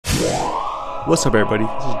What's up, everybody?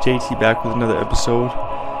 This is JT back with another episode.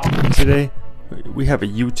 Today, we have a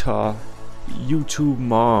Utah YouTube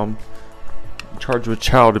mom charged with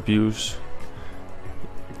child abuse,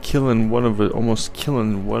 almost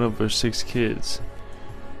killing one of her 6 kids.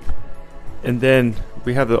 And then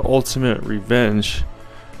we have the ultimate revenge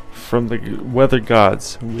from the weather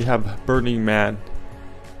gods. We have Burning Man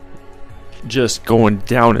just going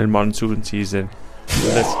down in monsoon season.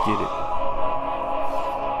 Let's get it.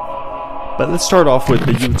 But let's start off with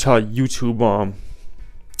the Utah YouTube mom.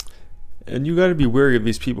 And you got to be wary of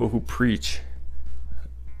these people who preach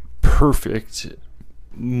perfect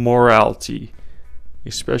morality,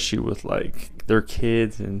 especially with like their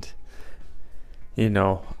kids and,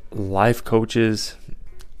 life coaches.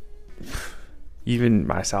 Even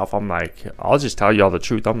myself, I'm like, I'll just tell you all the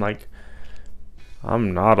truth. I'm like,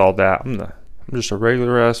 I'm not all that. I'm just a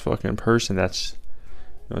regular ass fucking person that's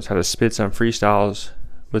knows how to spit some freestyles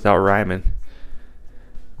without rhyming.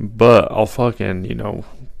 But I'll fucking,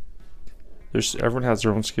 everyone has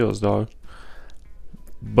their own skills, dog.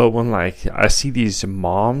 But when like I see these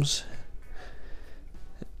moms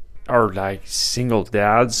are like single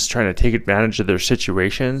dads trying to take advantage of their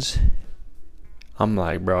situations, I'm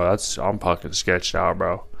like, bro, I'm fucking sketched out,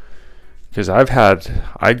 bro. Because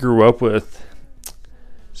I grew up with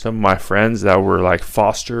some of my friends that were like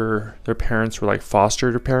their parents were like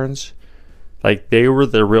foster parents. Like they were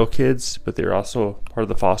the real kids, but they were also part of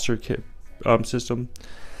the foster kid system.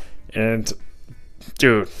 And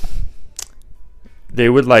dude, they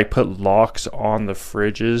would like put locks on the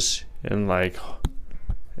fridges and like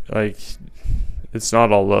it's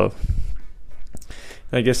not all love.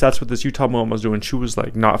 And I guess that's what this Utah mom was doing. She was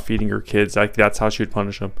like not feeding her kids. Like that's how she would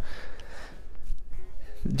punish them.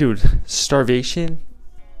 Dude, starvation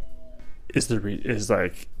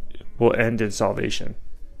will end in salvation.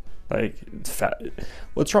 Like,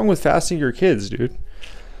 what's wrong with fasting your kids, dude?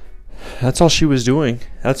 That's all she was doing.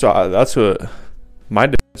 That's what my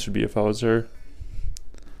defense would be if I was her.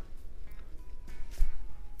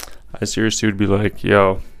 I seriously would be like,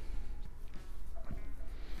 yo,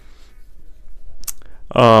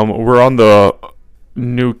 we're on the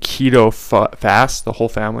new keto fast, the whole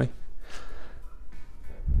family.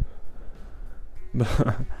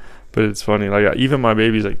 But it's funny, like even my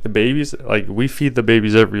babies, like the babies, like we feed the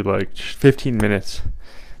babies every like 15 minutes.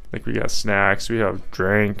 Like we got snacks, we have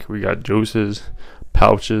drink, we got juices,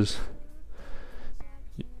 pouches.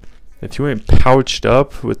 If you ain't pouched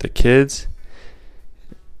up with the kids,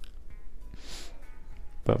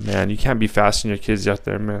 but man, you can't be fasting your kids out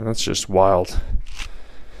there, man. That's just wild.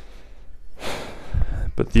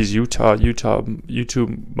 But these Utah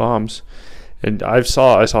YouTube moms. And I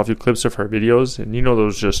saw a few clips of her videos, and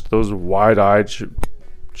those wide-eyed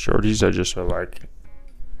shorties that just are like,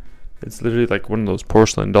 it's literally like one of those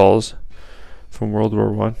porcelain dolls from World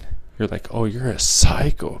War I. You're like, oh, you're a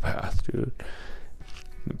psychopath, dude.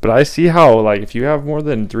 But I see how, like, if you have more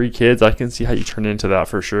than 3 kids, I can see how you turn into that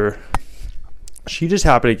for sure. She just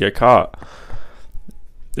happened to get caught.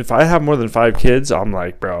 If I have more than 5 kids, I'm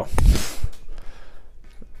like, bro,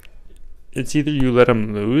 it's either you let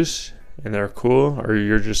them loose and they're cool, or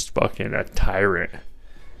you're just fucking a tyrant.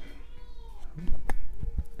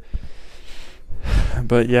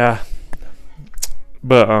 But yeah.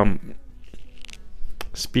 But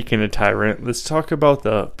speaking of tyrant, let's talk about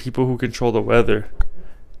the people who control the weather.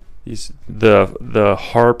 The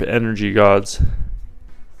HAARP energy gods.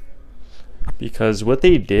 Because what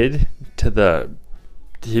they did to the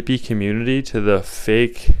hippie community, to the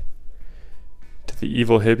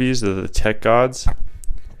evil hippies, to the tech gods,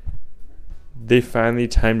 they finally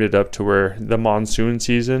timed it up to where the monsoon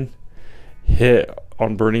season hit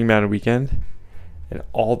on Burning Man weekend, and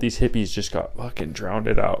all these hippies just got fucking drowned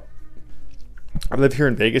out. I live here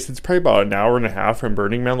in Vegas. It's probably about an hour and a half from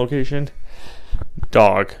Burning Man location.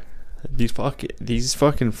 Dog, these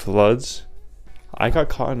fucking floods. I got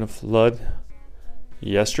caught in a flood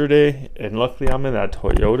yesterday, and luckily I'm in that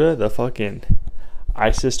Toyota, the fucking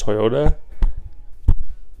ISIS Toyota.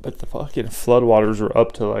 But the fucking floodwaters were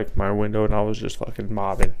up to like my window, and I was just fucking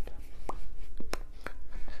mobbing.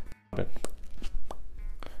 But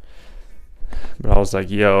I was like,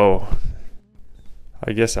 yo,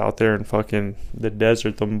 I guess out there in fucking the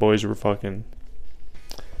desert, them boys were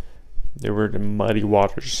they were in muddy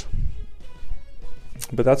waters.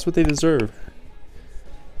 But that's what they deserve.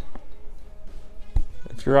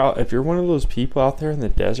 If you're one of those people out there in the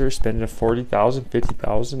desert spending $40,000,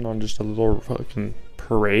 $50,000 on just a little fucking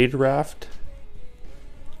parade raft,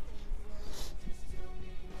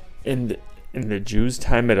 and the Jews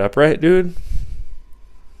time it up right, dude.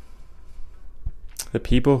 The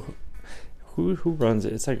people who runs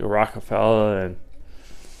it? It's like a Rockefeller and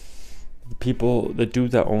the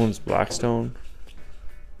dude that owns Blackstone.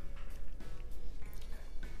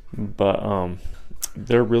 But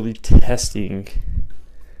they're really testing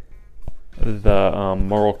the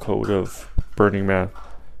moral code of Burning Man,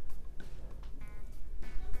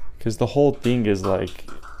 because the whole thing is like,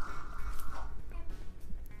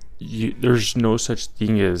 there's no such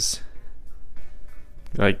thing as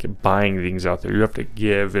like buying things out there. You have to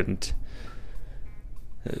give, and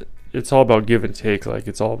it's all about give and take. Like,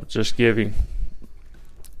 it's all just giving.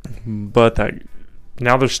 But that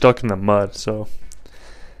now they're stuck in the mud. So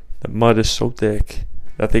the mud is so thick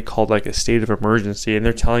that they called like a state of emergency, and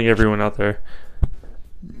they're telling everyone out there,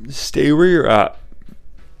 stay where you're at.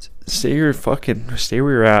 Stay where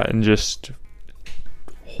you're at, and just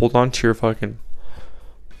hold on to your fucking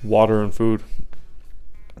water and food.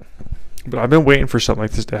 But I've been waiting for something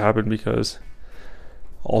like this to happen, because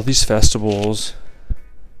all these festivals,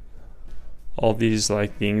 all these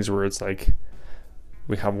like things where it's like,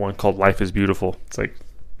 we have one called Life is Beautiful. It's like,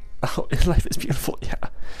 oh, Life is Beautiful. Yeah.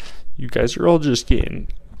 You guys are all just getting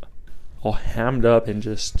all hammed up and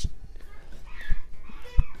just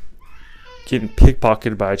getting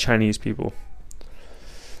pickpocketed by Chinese people.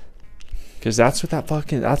 Because that's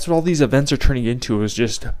what all these events are turning into, is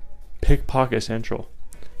just pickpocket central.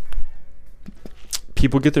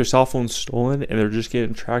 People get their cell phones stolen and they're just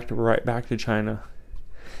getting tracked right back to China.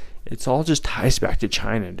 It's all just ties back to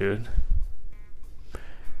China, dude.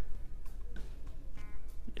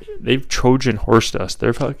 They've Trojan horsed us.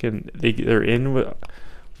 They're in with,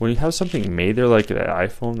 when you have something made, they're like that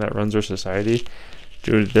iPhone that runs our society.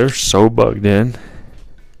 Dude, they're so bugged in.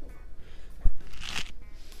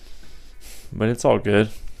 But it's all good.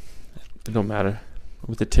 It don't matter.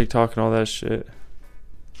 With the TikTok and all that shit.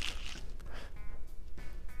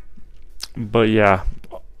 But yeah,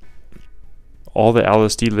 all the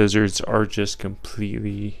LSD lizards are just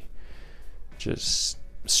completely just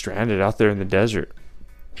stranded out there in the desert.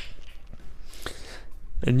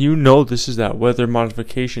 And this is that weather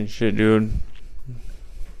modification shit, dude.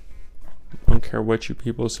 I don't care what you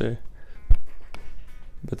people say.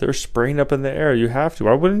 But they're spraying up in the air. You have to.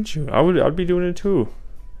 Why wouldn't you? I'd be doing it too,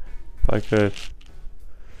 if I could.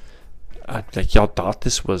 Like, y'all thought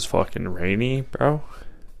this was fucking rainy, bro?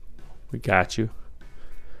 We got you.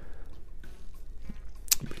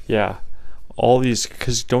 Yeah. All these,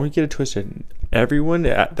 because don't get it twisted. Everyone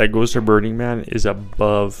that goes to Burning Man is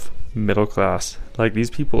above middle class. Like, these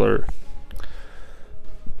people are.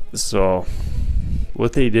 So,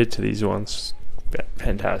 what they did to these ones,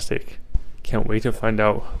 fantastic. Can't wait to find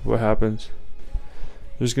out what happens.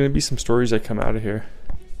 There's going to be some stories that come out of here.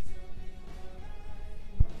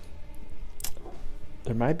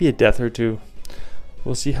 There might be a death or two.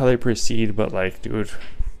 We'll see how they proceed, but like, dude,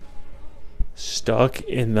 stuck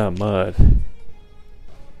in the mud.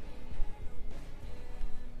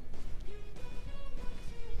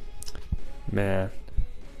 Man.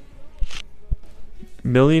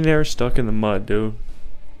 Millionaire stuck in the mud, dude.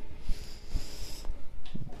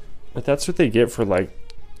 But that's what they get for, like,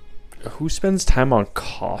 who spends time on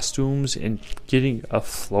costumes and getting a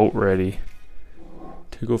float ready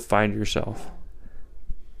to go find yourself?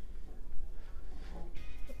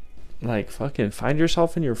 Like, fucking find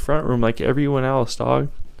yourself in your front room like everyone else, dog.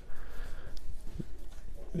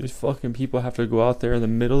 These fucking people have to go out there in the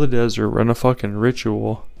middle of the desert, run a fucking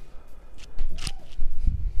ritual.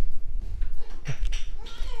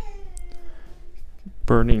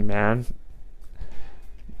 Burning Man.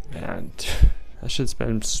 Man, that shit's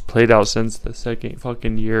been played out since the second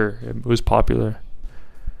fucking year it was popular.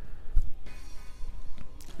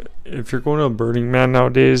 If you're going to a Burning Man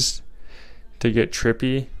nowadays to get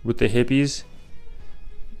trippy with the hippies,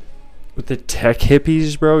 with the tech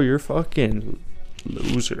hippies, bro, you're fucking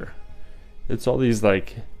loser. It's all these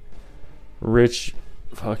like rich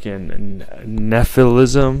fucking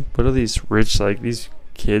Nephilism. What are these rich, like these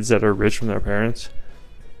kids that are rich from their parents?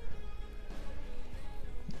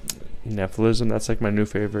 Nephilism, that's like my new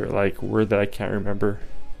favorite like word that I can't remember.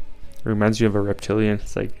 It reminds you of a reptilian.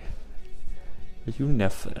 It's like, are you a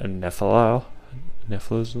Nephilile?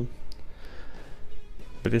 Nephilism?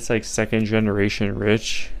 But it's like second generation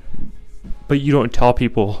rich. But you don't tell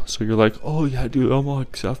people, so you're like, oh yeah, dude, I'm all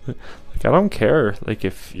accepted. Like, I don't care. Like,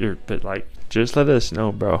 if you're, but like, just let us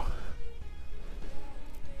know, bro.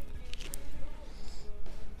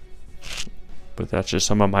 But that's just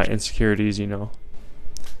some of my insecurities, you know.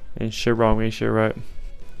 Ain't shit wrong, ain't shit right.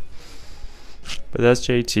 But that's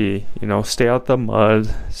JT. You know, stay out the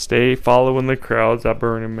mud. Stay following the crowds at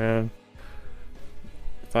Burning Man.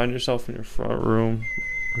 Find yourself in your front room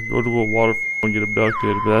or go to a waterfall and get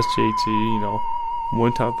abducted. But that's JT,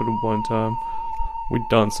 one time for the one time. We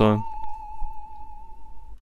done, son.